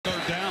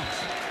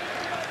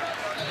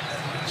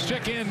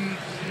check in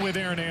with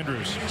Aaron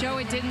Andrews. Joe,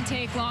 it didn't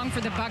take long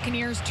for the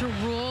Buccaneers to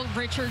rule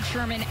Richard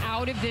Sherman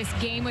out of this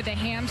game with a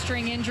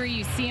hamstring injury.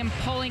 You see him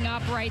pulling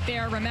up right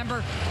there.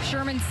 Remember,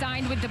 Sherman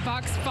signed with the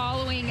Bucs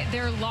following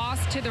their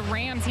loss to the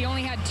Rams. He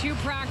only had 2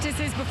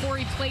 practices before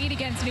he played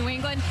against New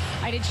England.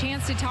 I had a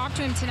chance to talk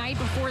to him tonight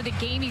before the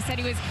game. He said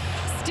he was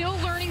still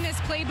learning this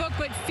playbook,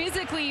 but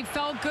physically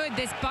felt good.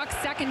 This Bucs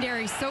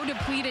secondary so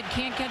depleted,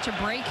 can't catch a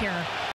break here.